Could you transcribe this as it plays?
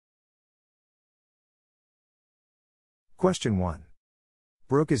Question 1.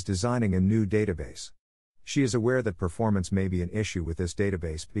 Brooke is designing a new database. She is aware that performance may be an issue with this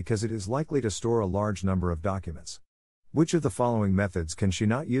database because it is likely to store a large number of documents. Which of the following methods can she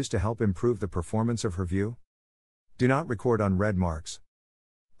not use to help improve the performance of her view? Do not record unread marks.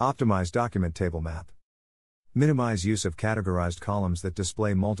 Optimize document table map. Minimize use of categorized columns that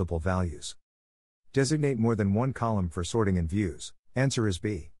display multiple values. Designate more than one column for sorting in views. Answer is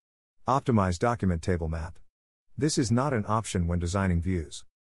B. Optimize document table map. This is not an option when designing views.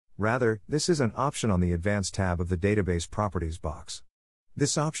 Rather, this is an option on the Advanced tab of the Database Properties box.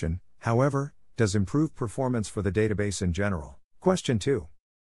 This option, however, does improve performance for the database in general. Question 2.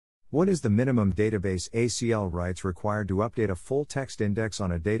 What is the minimum database ACL rights required to update a full text index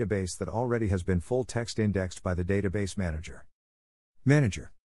on a database that already has been full text indexed by the database manager?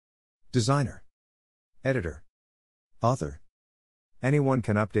 Manager. Designer. Editor. Author. Anyone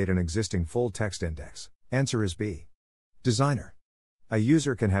can update an existing full text index. Answer is B. Designer. A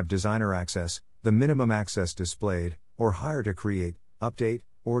user can have designer access, the minimum access displayed, or hire to create, update,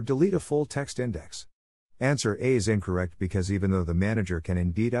 or delete a full text index. Answer A is incorrect because even though the manager can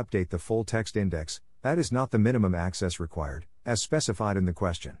indeed update the full text index, that is not the minimum access required, as specified in the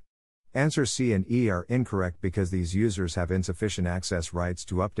question. Answer C and E are incorrect because these users have insufficient access rights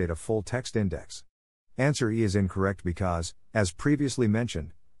to update a full text index. Answer E is incorrect because, as previously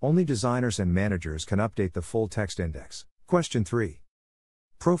mentioned, only designers and managers can update the full text index. Question 3.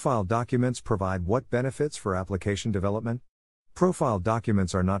 Profile documents provide what benefits for application development? Profile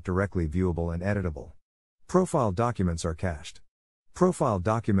documents are not directly viewable and editable. Profile documents are cached. Profile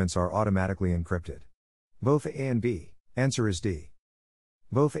documents are automatically encrypted. Both A and B. Answer is D.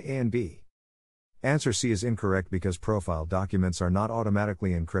 Both A and B. Answer C is incorrect because profile documents are not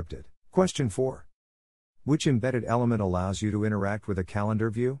automatically encrypted. Question 4. Which embedded element allows you to interact with a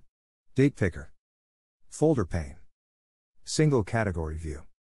calendar view? Date picker. Folder pane. Single category view.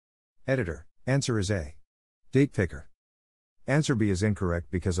 Editor. Answer is A. Date picker. Answer B is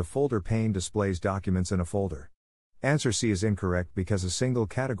incorrect because a folder pane displays documents in a folder. Answer C is incorrect because a single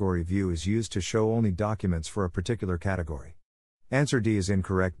category view is used to show only documents for a particular category. Answer D is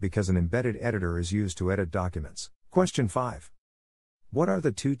incorrect because an embedded editor is used to edit documents. Question 5. What are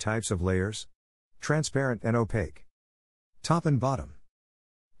the two types of layers? Transparent and opaque. Top and bottom.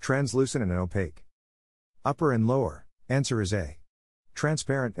 Translucent and opaque. Upper and lower. Answer is A.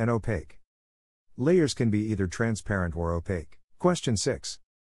 Transparent and opaque. Layers can be either transparent or opaque. Question 6.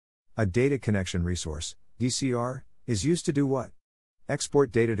 A data connection resource, DCR, is used to do what?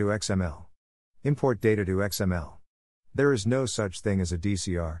 Export data to XML. Import data to XML. There is no such thing as a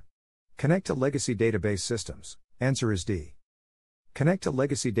DCR. Connect to legacy database systems. Answer is D. Connect to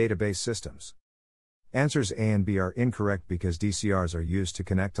legacy database systems. Answers A and B are incorrect because DCRs are used to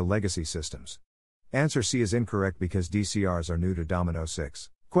connect to legacy systems. Answer C is incorrect because DCRs are new to Domino 6.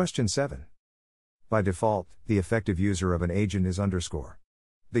 Question 7. By default, the effective user of an agent is _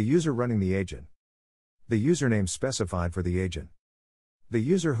 the user running the agent. The username specified for the agent. The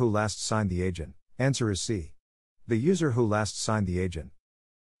user who last signed the agent. Answer is C. The user who last signed the agent.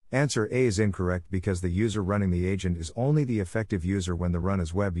 Answer A is incorrect because the user running the agent is only the effective user when the Run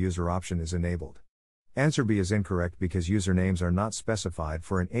as Web User option is enabled. Answer B is incorrect because usernames are not specified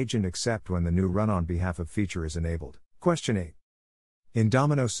for an agent except when the new Run on behalf of feature is enabled. Question 8. In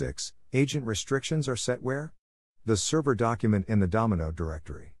Domino 6, agent restrictions are set where? The server document in the Domino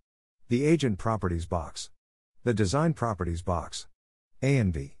directory. The agent properties box. The design properties box. A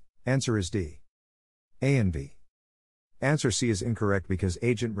and B. Answer is D. A and B. Answer C is incorrect because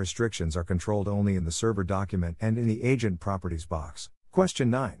agent restrictions are controlled only in the server document and in the agent properties box. Question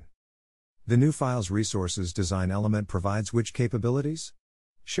 9. The new files resources design element provides which capabilities?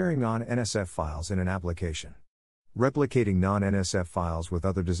 Sharing non-NSF files in an application. Replicating non-NSF files with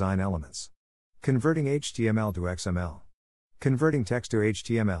other design elements. Converting HTML to XML. Converting text to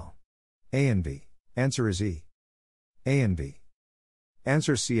HTML. A and B. Answer is E. A and B.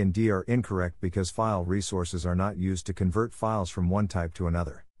 Answer C and D are incorrect because file resources are not used to convert files from one type to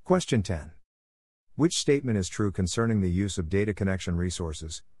another. Question 10. Which statement is true concerning the use of data connection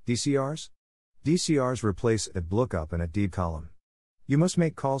resources, DCRs? DCRs replace at lookup and at deep column. You must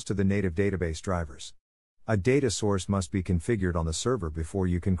make calls to the native database drivers. A data source must be configured on the server before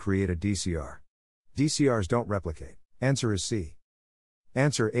you can create a DCR. DCRs don't replicate. Answer is C.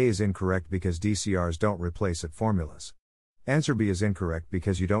 Answer A is incorrect because DCRs don't replace at formulas. Answer B is incorrect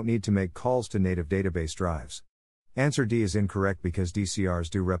because you don't need to make calls to native database drives. Answer D is incorrect because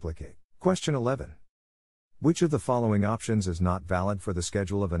DCRs do replicate. Question 11. Which of the following options is not valid for the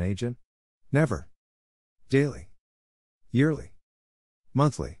schedule of an agent? Never. Daily. Yearly.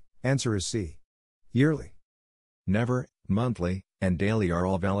 Monthly. Answer is C. Yearly. never, monthly, and daily are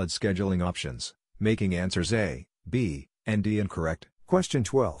all valid scheduling options, making answers A, B, and D incorrect. Question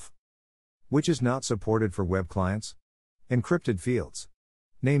 12. Which is not supported for web clients? Encrypted fields.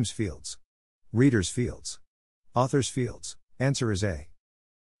 Names fields. Readers fields. Authors fields. Answer is A.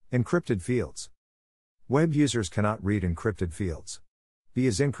 Encrypted fields. Web users cannot read encrypted fields. B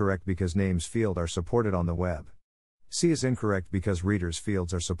is incorrect because names field are supported on the web. C is incorrect because readers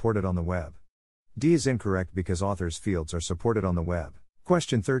fields are supported on the web. D is incorrect because authors fields are supported on the web.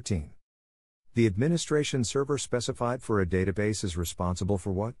 Question 13. The administration server specified for a database is responsible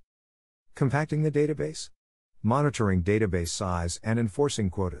for what? Compacting the database. Monitoring database size and enforcing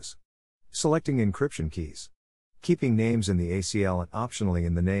quotas. Selecting encryption keys. Keeping names in the ACL and optionally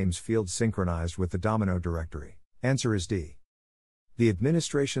in the names field synchronized with the domino directory. Answer is D. The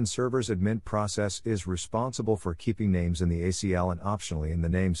administration server's admin process is responsible for keeping names in the ACL and optionally in the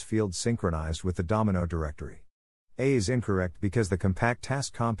names field synchronized with the domino directory. A is incorrect because the compact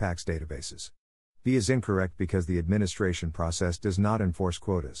task compacts databases. B is incorrect because the administration process does not enforce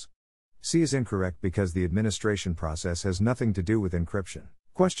quotas. C is incorrect because the administration process has nothing to do with encryption.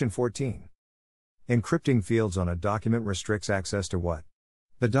 Question 14. Encrypting fields on a document restricts access to what?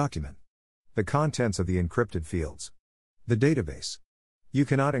 The document. The contents of the encrypted fields. The database. You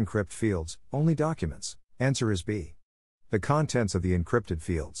cannot encrypt fields, only documents. Answer is B. The contents of the encrypted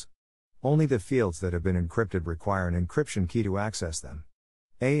fields. Only the fields that have been encrypted require an encryption key to access them.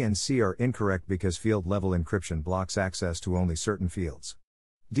 A and C are incorrect because field-level encryption blocks access to only certain fields.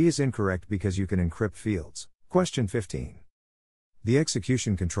 D is incorrect because you can encrypt fields. Question 15. The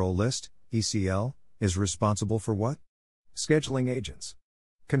execution control list, ECL, is responsible for what? Scheduling agents.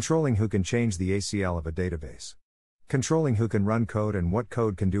 Controlling who can change the ACL of a database. Controlling who can run code and what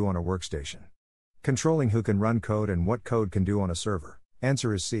code can do on a workstation. Controlling who can run code and what code can do on a server.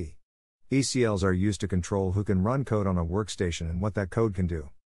 Answer is C. ECLs are used to control who can run code on a workstation and what that code can do.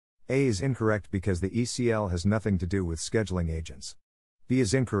 A is incorrect because the ECL has nothing to do with scheduling agents. B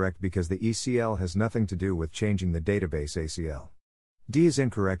is incorrect because the ECL has nothing to do with changing the database ACL. D is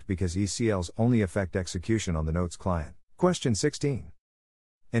incorrect because ECLs only affect execution on the notes client. Question 16.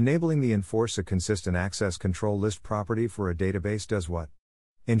 Enabling the enforce a consistent access control list property for a database does what?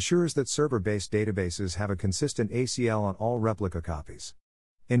 Ensures that server-based databases have a consistent ACL on all replica copies.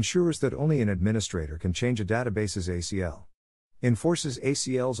 Ensures that only an administrator can change a database's ACL. Enforces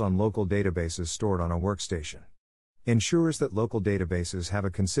ACLs on local databases stored on a workstation. Ensures that local databases have a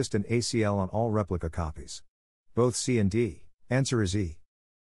consistent ACL on all replica copies. Both C and D. Answer is E.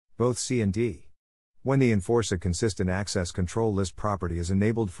 Both C and D. When the enforce a consistent access control list property is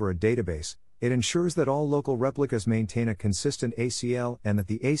enabled for a database, it ensures that all local replicas maintain a consistent ACL and that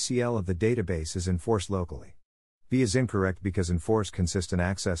the ACL of the database is enforced locally. B is incorrect because enforce consistent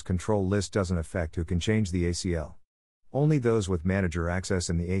access control list doesn't affect who can change the ACL. Only those with manager access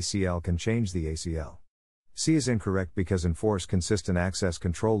in the ACL can change the ACL. C is incorrect because enforce consistent access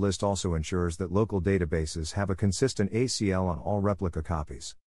control list also ensures that local databases have a consistent ACL on all replica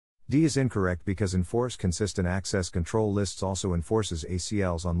copies. D is incorrect because enforce consistent access control lists also enforces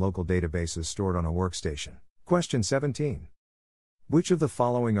ACLs on local databases stored on a workstation. Question 17. Which of the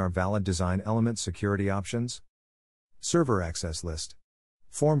following are valid design element security options? Server access list.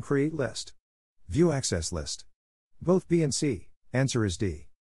 Form create list. View access list. Both B and C. Answer is D.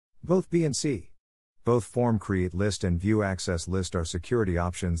 Both B and C. Both form create list and view access list are security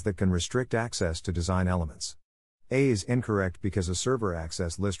options that can restrict access to design elements. A is incorrect because a server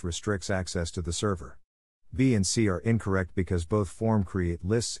access list restricts access to the server. B and C are incorrect because both form create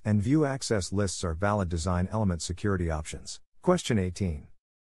lists and view access lists are valid design element security options. Question 18.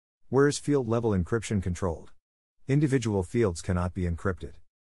 Where is field level encryption controlled? Individual fields cannot be encrypted.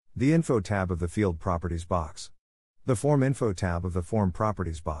 The Info tab of the Field Properties box. The Form Info tab of the Form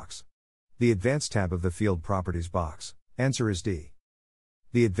Properties box. The Advanced tab of the Field Properties box. Answer is D.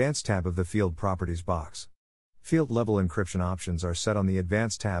 The Advanced tab of the Field Properties box. Field-level encryption options are set on the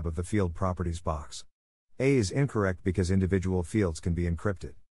Advanced tab of the Field Properties box. A is incorrect because individual fields can be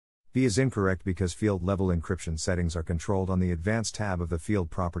encrypted. B is incorrect because field-level encryption settings are controlled on the Advanced tab of the Field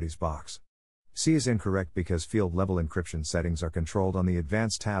Properties box. C is incorrect because field-level encryption settings are controlled on the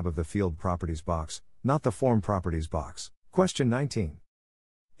Advanced tab of the Field Properties box, not the Form Properties box. Question 19.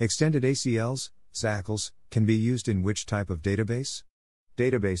 Extended ACLs, XACLs, can be used in which type of database?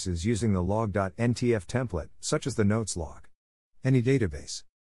 Databases using the log.ntf template, such as the notes log. Any database.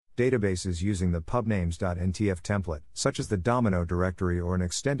 Databases using the pubnames.ntf template, such as the domino directory or an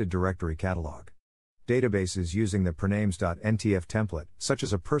extended directory catalog. Databases using the pernames.ntf template, such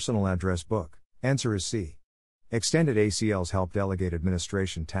as a personal address book. Answer is C. Extended ACLs help delegate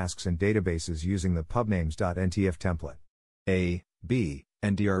administration tasks in databases using the pubnames.ntf template. A, B,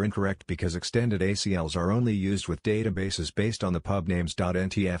 and D are incorrect because extended ACLs are only used with databases based on the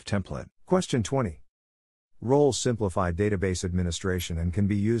pubnames.ntf template. Question 20. Roles simplify database administration and can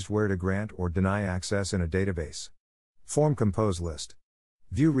be used where to grant or deny access in a database. Form compose list.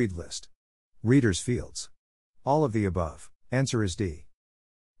 View read list. Readers fields. All of the above. Answer is D.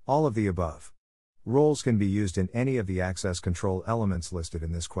 All of the above. Roles can be used in any of the access control elements listed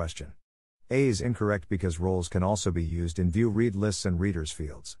in this question. A is incorrect because roles can also be used in view read lists and readers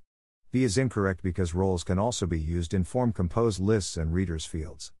fields. B is incorrect because roles can also be used in form compose lists and readers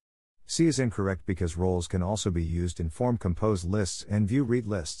fields. C is incorrect because roles can also be used in form compose lists and view read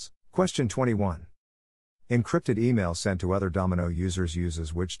lists. Question 21. Encrypted email sent to other Domino users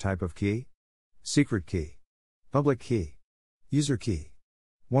uses which type of key? Secret key. Public key. User key.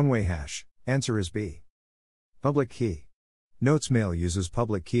 One-way hash. Answer is B. Public key. Notes mail uses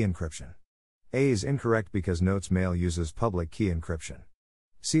public key encryption. A is incorrect because Notes mail uses public key encryption.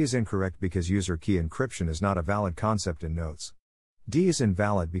 C is incorrect because user key encryption is not a valid concept in Notes. D is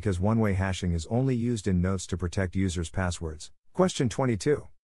invalid because one-way hashing is only used in Notes to protect users' passwords. Question 22.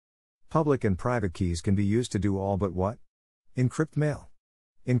 Public and private keys can be used to do all but what? Encrypt mail.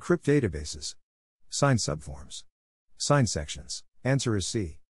 Encrypt databases. Sign subforms. Sign sections. Answer is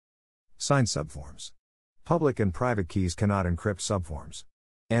C. Sign subforms. Public and private keys cannot encrypt subforms.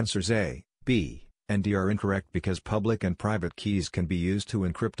 Answers A, B, and D are incorrect because public and private keys can be used to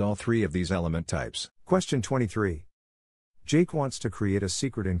encrypt all three of these element types. Question 23. Jake wants to create a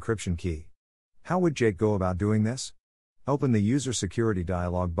secret encryption key. How would Jake go about doing this? Open the User Security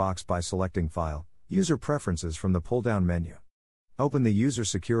dialog box by selecting File, User Preferences from the pull-down menu. Open the User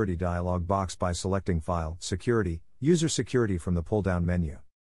Security dialog box by selecting File, Security, User Security from the pull-down menu.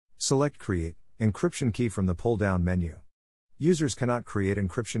 Select Create Encryption Key from the pull-down menu. Users cannot create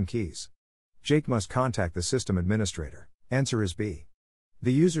encryption keys. Jake must contact the system administrator. Answer is B.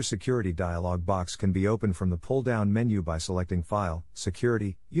 The User Security dialog box can be opened from the pull-down menu by selecting File,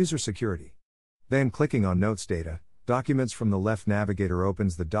 Security, User Security. Then clicking on Notes Data, Documents from the left navigator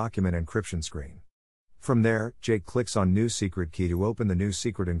opens the document encryption screen. From there, Jake clicks on New Secret Key to open the New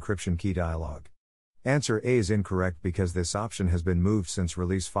Secret Encryption Key dialog. Answer A is incorrect because this option has been moved since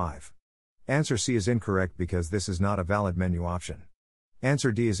Release 5. Answer C is incorrect because this is not a valid menu option.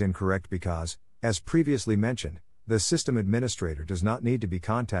 Answer D is incorrect because, as previously mentioned, the system administrator does not need to be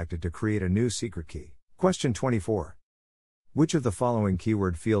contacted to create a new secret key. Question 24. Which of the following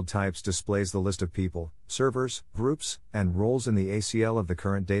keyword field types displays the list of people, servers, groups, and roles in the ACL of the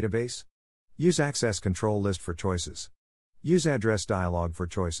current database? Use access control list for choices. Use address dialog for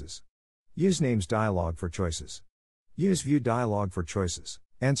choices. Use names dialog for choices. Use view dialog for choices.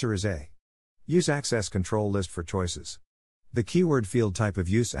 Answer is A. Use access control list for choices. The keyword field type of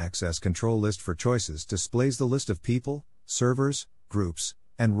use access control list for choices displays the list of people, servers, groups,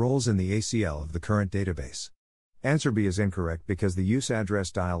 and roles in the ACL of the current database. Answer B is incorrect because the use address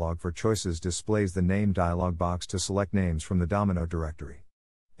dialog for choices displays the name dialog box to select names from the Domino directory.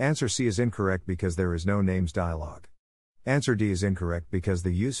 Answer C is incorrect because there is no names dialog. Answer D is incorrect because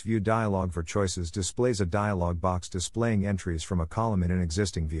the use view dialog for choices displays a dialog box displaying entries from a column in an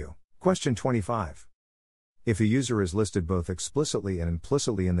existing view. Question 25. If a user is listed both explicitly and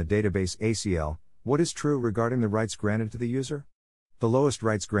implicitly in the database ACL, what is true regarding the rights granted to the user? The lowest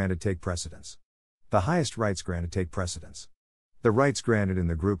rights granted take precedence. The highest rights granted take precedence. The rights granted in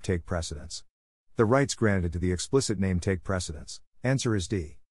the group take precedence. The rights granted to the explicit name take precedence. Answer is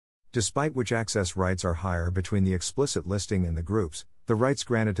D. Despite which access rights are higher between the explicit listing and the groups, the rights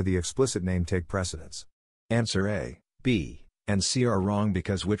granted to the explicit name take precedence. Answer A, B, and C are wrong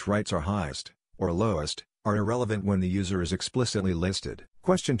because which rights are highest, or lowest, are irrelevant when the user is explicitly listed.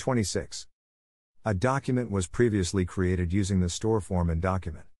 Question 26. A document was previously created using the store form in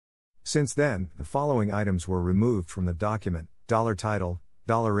document. Since then, the following items were removed from the document: $title,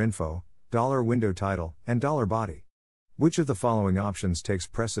 $info, $window title, and $body. Which of the following options takes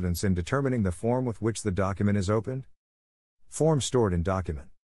precedence in determining the form with which the document is opened? Form stored in document.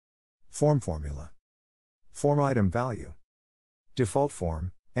 Form formula. Form item value. Default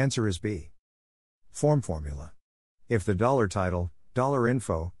form. Answer is B. Form formula. If the $title,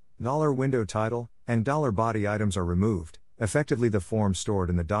 $info, $window title, and $body items are removed, effectively the form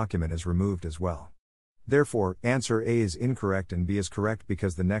stored in the document is removed as well. Therefore, answer A is incorrect and B is correct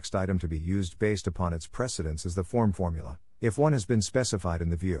because the next item to be used based upon its precedence is the form formula, if one has been specified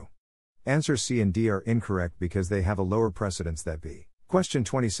in the view. Answer C and D are incorrect because they have a lower precedence than B. Question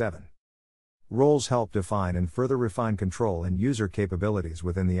 27. Roles help define and further refine control and user capabilities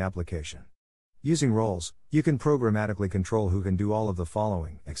within the application. Using roles, you can programmatically control who can do all of the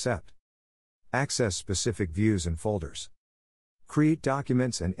following, except access specific views and folders, create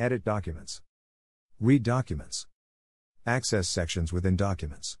documents and edit documents, read documents, access sections within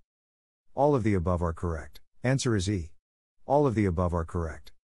documents. All of the above are correct. Answer is E. All of the above are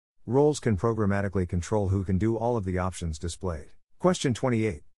correct. Roles can programmatically control who can do all of the options displayed. Question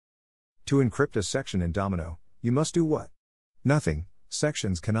 28. To encrypt a section in Domino, you must do what? Nothing.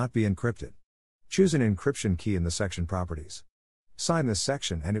 Sections cannot be encrypted. Choose an encryption key in the section properties. Sign this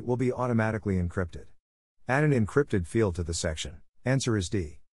section and it will be automatically encrypted. Add an encrypted field to the section. Answer is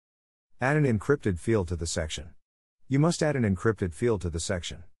D. Add an encrypted field to the section. You must add an encrypted field to the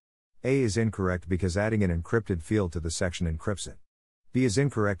section. A is incorrect because adding an encrypted field to the section encrypts it. B is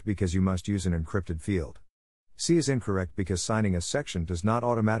incorrect because you must use an encrypted field. C is incorrect because signing a section does not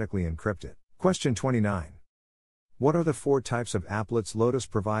automatically encrypt it. Question 29. What are the 4 types of applets Lotus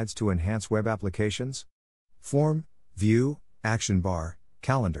provides to enhance web applications? Form, View, Action Bar,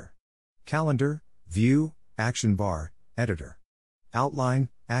 Calendar. Calendar, View, Action Bar, Editor. Outline,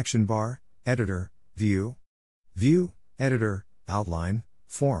 Action Bar, Editor, View. View, Editor, Outline,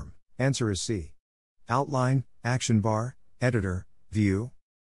 Form. Answer is C. Outline, Action Bar, Editor, View.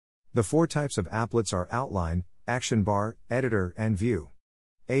 The 4 types of applets are Outline, Action Bar, Editor, and View.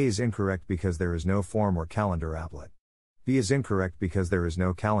 A is incorrect because there is no form or calendar applet. B is incorrect because there is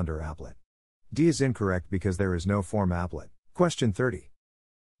no calendar applet. D is incorrect because there is no form applet. Question 30.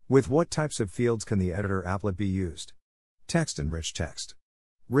 With what types of fields can the editor applet be used? Text and rich text.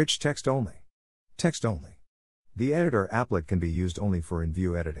 Rich text only. Text only. The editor applet can be used only for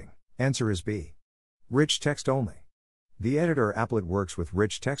in-view editing. Answer is B. Rich text only. The editor applet works with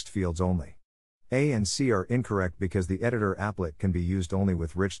rich text fields only. A and C are incorrect because the editor applet can be used only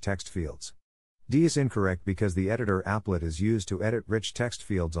with rich text fields. D is incorrect because the editor applet is used to edit rich text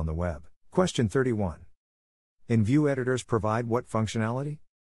fields on the web. Question 31. In-view editors provide what functionality?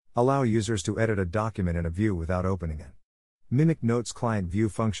 Allow users to edit a document in a view without opening it. Mimic Notes client view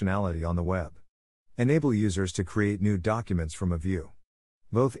functionality on the web. Enable users to create new documents from a view.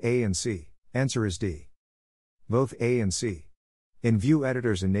 Both A and C. Answer is D. Both A and C. In-view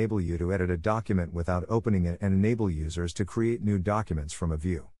editors enable you to edit a document without opening it and enable users to create new documents from a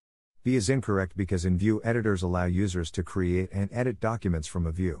view. B is incorrect because in-view editors allow users to create and edit documents from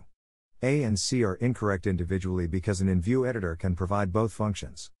a view. A and C are incorrect individually because an in-view editor can provide both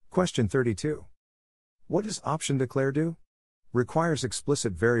functions. Question 32. What does option declare do? Requires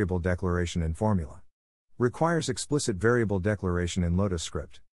explicit variable declaration in formula. Requires explicit variable declaration in Lotus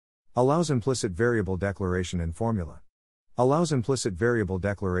script. Allows implicit variable declaration in formula. Allows implicit variable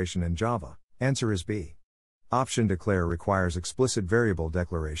declaration in Java. Answer is B. Option declare requires explicit variable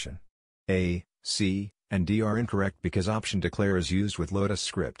declaration. A, C, and D are incorrect because option declare is used with Lotus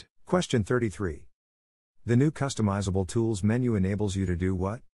script. Question 33. The new customizable tools menu enables you to do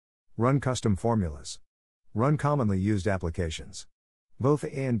what? Run custom formulas. Run commonly used applications. Both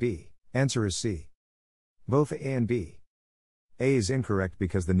A and B. Answer is C. Both A and B. A is incorrect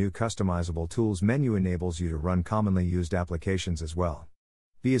because the new customizable tools menu enables you to run commonly used applications as well.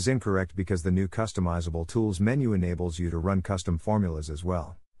 B is incorrect because the new customizable tools menu enables you to run custom formulas as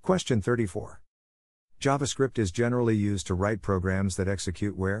well. Question 34. JavaScript is generally used to write programs that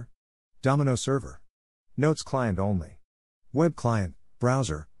execute where? Domino server. Notes client only. Web client,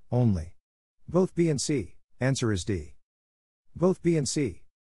 browser, only. Both B and C. Answer is D. Both B and C.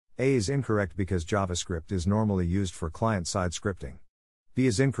 A is incorrect because JavaScript is normally used for client-side scripting. B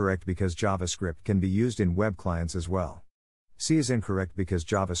is incorrect because JavaScript can be used in web clients as well. C is incorrect because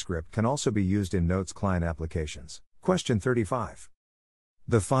JavaScript can also be used in Notes client applications. Question 35.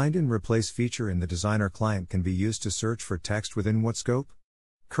 The Find and Replace feature in the Designer client can be used to search for text within what scope?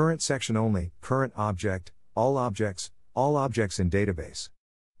 Current section only, current object, all objects in database.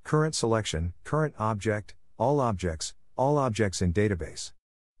 Current selection, current object, all objects in database.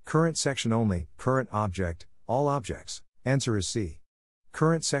 Current section only, current object, all objects. Answer is C.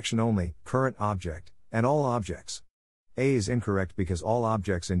 Current section only, current object, and all objects. A is incorrect because all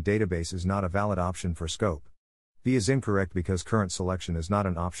objects in database is not a valid option for scope. B is incorrect because current selection is not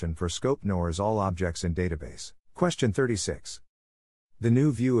an option for scope nor is all objects in database. Question 36. The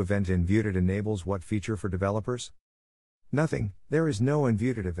new view event in Viewed enables what feature for developers? Nothing, there is no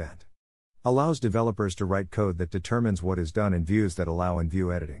unviewed event. Allows developers to write code that determines what is done in views that allow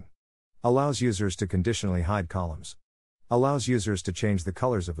in-view editing. Allows users to conditionally hide columns. Allows users to change the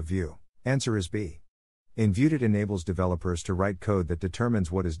colors of a view. Answer is B. In-Viewed enables developers to write code that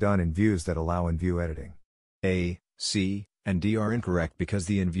determines what is done in views that allow in-view editing. A, C, and D are incorrect because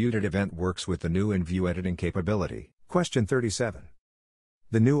the in-viewed event works with the new in-view editing capability. Question 37.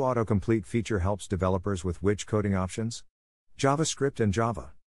 The new autocomplete feature helps developers with which coding options? JavaScript and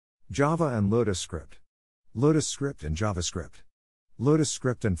Java. Java and Lotus script. Lotus script and JavaScript. Lotus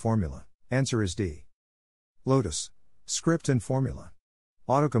script and formula. Answer is D. Lotus script and formula.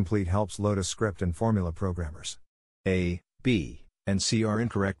 Autocomplete helps Lotus script and formula programmers. A, B, and C are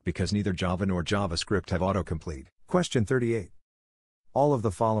incorrect because neither Java nor JavaScript have autocomplete. Question 38. All of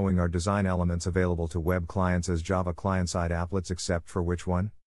the following are design elements available to web clients as Java client-side applets except for which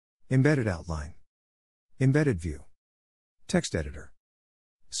one? Embedded outline. Embedded view. Text editor.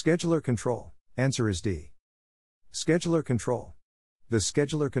 Scheduler control. Answer is D. Scheduler control. The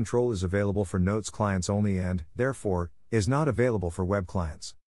scheduler control is available for Notes clients only and, therefore, is not available for web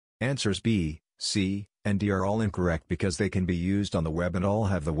clients. Answers B, C, and D are all incorrect because they can be used on the web and all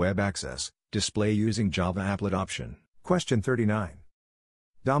have the web access display using Java applet option. Question 39.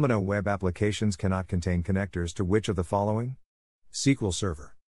 Domino web applications cannot contain connectors to which of the following? SQL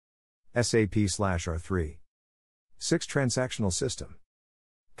Server. SAP/R3. 6 Transactional system.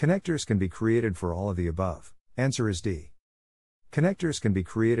 Connectors can be created for all of the above. Answer is D. Connectors can be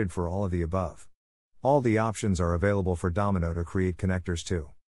created for all of the above. All the options are available for Domino to create connectors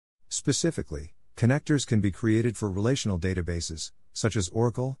to. Specifically, connectors can be created for relational databases, such as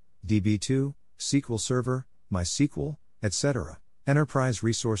Oracle, DB2, SQL Server, MySQL, etc., enterprise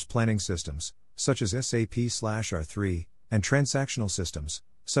resource planning systems, such as SAP/R3, and transactional systems,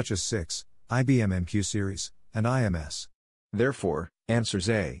 such as 6, IBM MQ Series, and IMS. Therefore, answers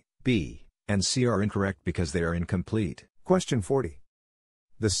A, B, and C are incorrect because they are incomplete. Question 40.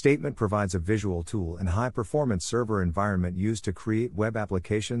 The statement provides a visual tool and high-performance server environment used to create web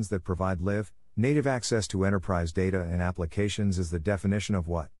applications that provide live, native access to enterprise data and applications is the definition of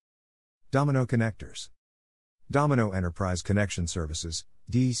what? Domino connectors. Domino Enterprise Connection Services,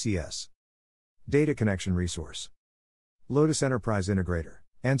 DECS. Data Connection Resource. Lotus Enterprise Integrator.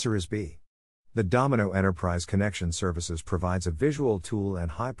 Answer is B. The Domino Enterprise Connection Services provides a visual tool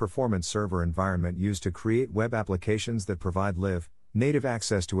and high-performance server environment used to create web applications that provide live, native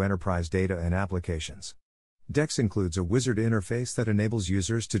access to enterprise data and applications. DEX includes a wizard interface that enables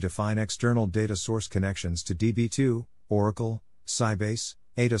users to define external data source connections to DB2, Oracle, Sybase,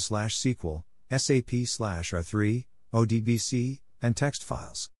 Ada/SQL, SAP/R3, ODBC, and text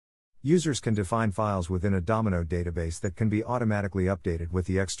files. Users can define files within a Domino database that can be automatically updated with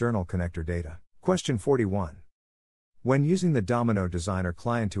the external connector data. Question 41. When using the Domino Designer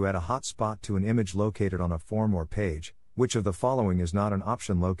client to add a hotspot to an image located on a form or page, which of the following is not an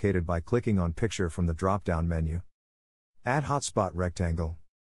option located by clicking on Picture from the drop-down menu? Add hotspot rectangle.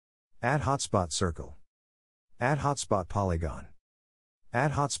 Add hotspot circle. Add hotspot polygon.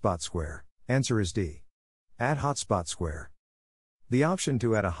 Add hotspot square. Answer is D. Add hotspot square. The option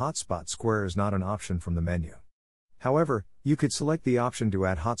to add a hotspot square is not an option from the menu. However, you could select the option to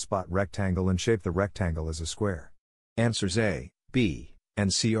add hotspot rectangle and shape the rectangle as a square. Answers A, B,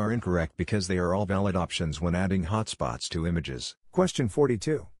 and C are incorrect because they are all valid options when adding hotspots to images. Question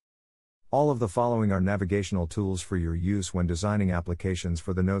 42. All of the following are navigational tools for your use when designing applications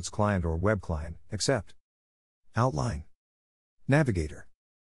for the Notes client or web client, except Outline. Navigator.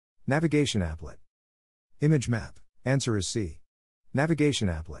 Navigation applet. Image map. Answer is C. Navigation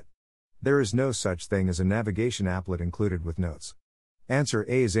applet. There is no such thing as a navigation applet included with Notes. Answer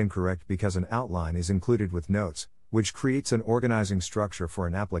A is incorrect because an outline is included with Notes, which creates an organizing structure for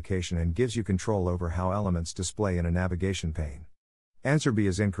an application and gives you control over how elements display in a navigation pane. Answer B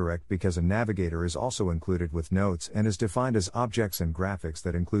is incorrect because a navigator is also included with Notes and is defined as objects and graphics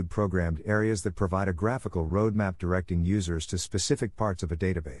that include programmed areas that provide a graphical roadmap directing users to specific parts of a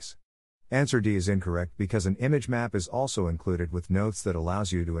database. Answer D is incorrect because an image map is also included with Notes that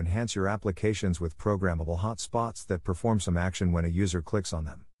allows you to enhance your applications with programmable hotspots that perform some action when a user clicks on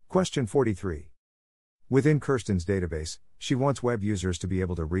them. Question 43. Within Kirsten's database, she wants web users to be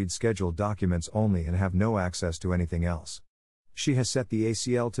able to read scheduled documents only and have no access to anything else. She has set the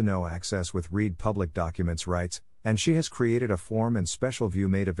ACL to no access with read public documents rights, and she has created a form and special view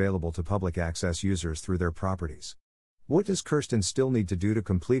made available to public access users through their properties. What does Kirsten still need to do to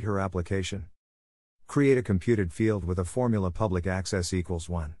complete her application? Create a computed field with a formula public access equals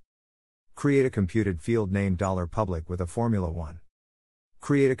 1. Create a computed field named $public with a formula 1.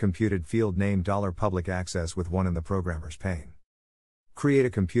 Create a computed field named $public access with 1 in the programmer's pane. Create a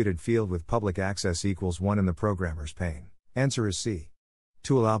computed field with public access equals 1 in the programmer's pane. Answer is C.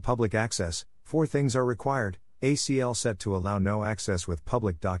 To allow public access, 4 things are required: ACL set to allow no access with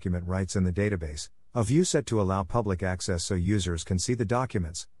public document rights in the database, a view set to allow public access so users can see the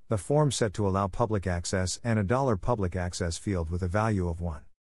documents, the form set to allow public access, and a $public access field with a value of 1.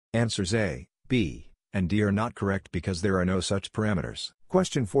 Answers A, B, and D are not correct because there are no such parameters.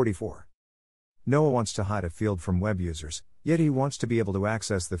 Question 44. Noah wants to hide a field from web users, yet he wants to be able to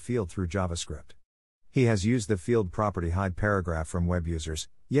access the field through JavaScript. He has used the field property hide paragraph from web users,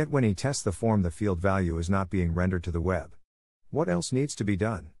 yet when he tests the form the field value is not being rendered to the web. What else needs to be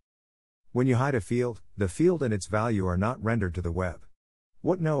done? When you hide a field, the field and its value are not rendered to the web.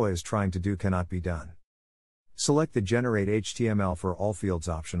 What Noah is trying to do cannot be done. Select the Generate HTML for All Fields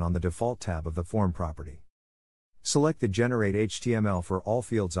option on the Default tab of the Form property. Select the Generate HTML for All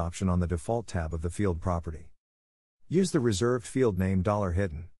Fields option on the Default tab of the Field property. Use the reserved field name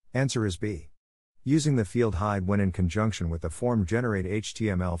 $hidden. Answer is B. Using the field hide when in conjunction with the form Generate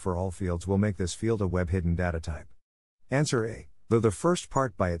HTML for All Fields will make this field a web hidden data type. Answer A, though the first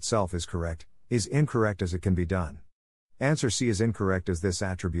part by itself is correct, is incorrect as it can be done. Answer C is incorrect as this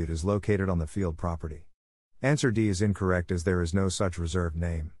attribute is located on the field property. Answer D is incorrect as there is no such reserved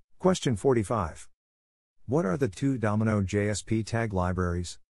name. Question 45. What are the two Domino JSP tag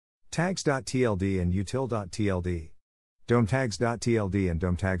libraries? Tags.tld and util.tld. DOMtags.tld and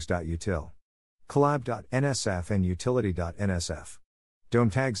DOMtags.util. Collab.nsf and utility.nsf.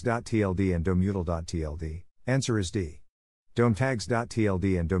 DOMtags.tld and DOMutil.tld. Answer is D.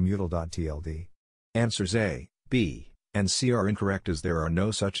 DOMtags.tld and DOMutil.tld. Answers A, B, and C are incorrect as there are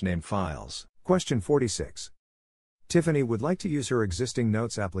no such name files. Question 46. Tiffany would like to use her existing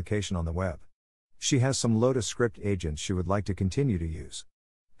Notes application on the web. She has some Lotus script agents she would like to continue to use.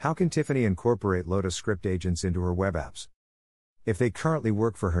 How can Tiffany incorporate Lotus script agents into her web apps? If they currently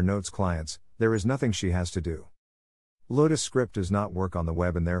work for her Notes clients, there is nothing she has to do. Lotus script does not work on the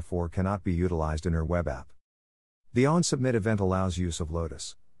web and therefore cannot be utilized in her web app. The onSubmit event allows use of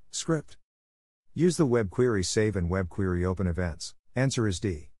Lotus script. Use the web query save and web query open events. Answer is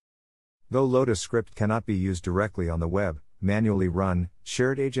D. Though Lotus script cannot be used directly on the web, manually run,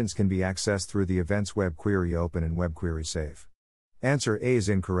 shared agents can be accessed through the events web query open and web query save. Answer A is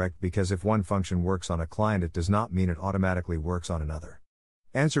incorrect because if one function works on a client it does not mean it automatically works on another.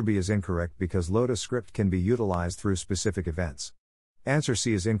 Answer B is incorrect because Lotus script can be utilized through specific events. Answer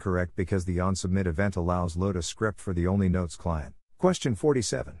C is incorrect because the onSubmit event allows Lotus script for the only Notes client. Question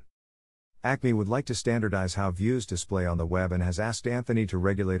 47. Acme would like to standardize how views display on the web and has asked Anthony to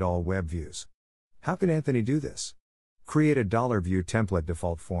regulate all web views. How can Anthony do this? Create a $view template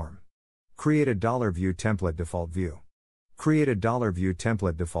default form. Create a $view template default view. Create a $view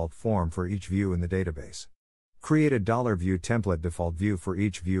template default form for each view in the database. Create a $view template default view for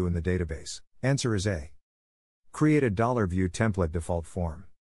each view in the database. Answer is A. Create a $view template default form.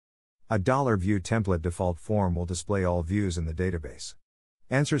 A $view template default form will display all views in the database.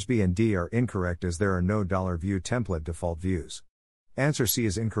 Answers B and D are incorrect as there are no $view template default views. Answer C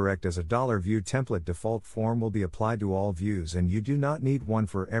is incorrect as a $view template default form will be applied to all views and you do not need one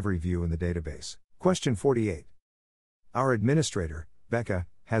for every view in the database. Question 48. Our administrator, Becca,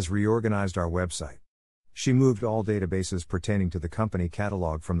 has reorganized our website. She moved all databases pertaining to the company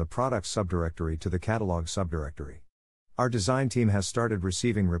catalog from the products subdirectory to the catalog subdirectory. Our design team has started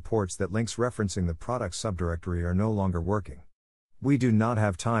receiving reports that links referencing the products subdirectory are no longer working. We do not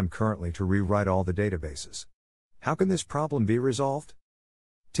have time currently to rewrite all the databases. How can this problem be resolved?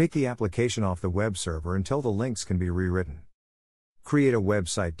 Take the application off the web server until the links can be rewritten. Create a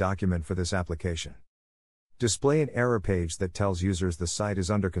website document for this application. Display an error page that tells users the site is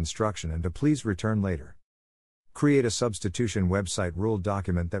under construction and to please return later. Create a substitution website rule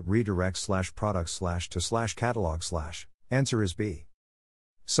document that redirects /products/ to /catalog/. Answer is B.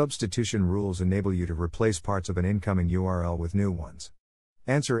 Substitution rules enable you to replace parts of an incoming URL with new ones.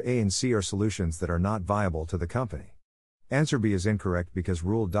 Answer A and C are solutions that are not viable to the company. Answer B is incorrect because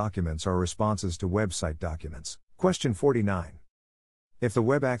rule documents are responses to website documents. Question 49. If the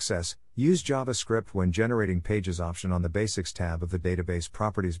web access, use JavaScript when generating pages option on the Basics tab of the Database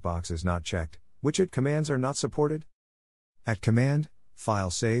Properties box is not checked, which commands are not supported? @command, file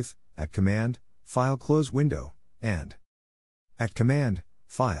save, @command, file close window, and @command,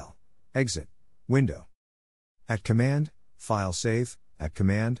 file, exit, window. @command, file save,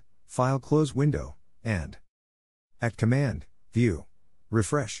 @command, file close window, and @command, view,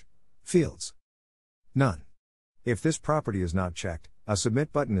 refresh, fields. None. If this property is not checked, a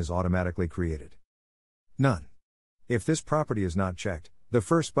submit button is automatically created. None. If this property is not checked, the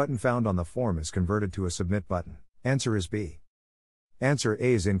first button found on the form is converted to a submit button. Answer is B. Answer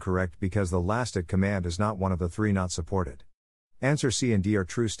A is incorrect because the last @command is not one of the three not supported. Answer C and D are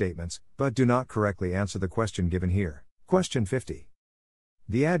true statements, but do not correctly answer the question given here. Question 50.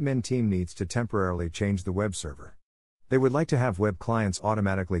 The admin team needs to temporarily change the web server. They would like to have web clients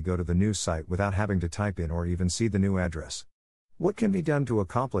automatically go to the new site without having to type in or even see the new address. What can be done to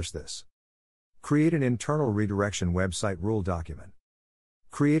accomplish this? Create an internal redirection website rule document.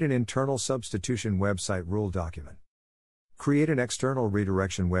 Create an internal substitution website rule document. Create an external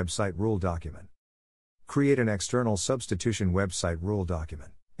redirection website rule document. Create an external substitution website rule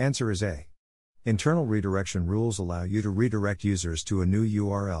document. Answer is A. Internal redirection rules allow you to redirect users to a new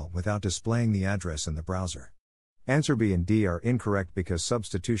URL without displaying the address in the browser. Answer B and D are incorrect because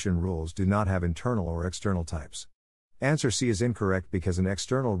substitution rules do not have internal or external types. Answer C is incorrect because an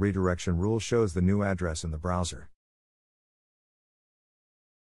external redirection rule shows the new address in the browser.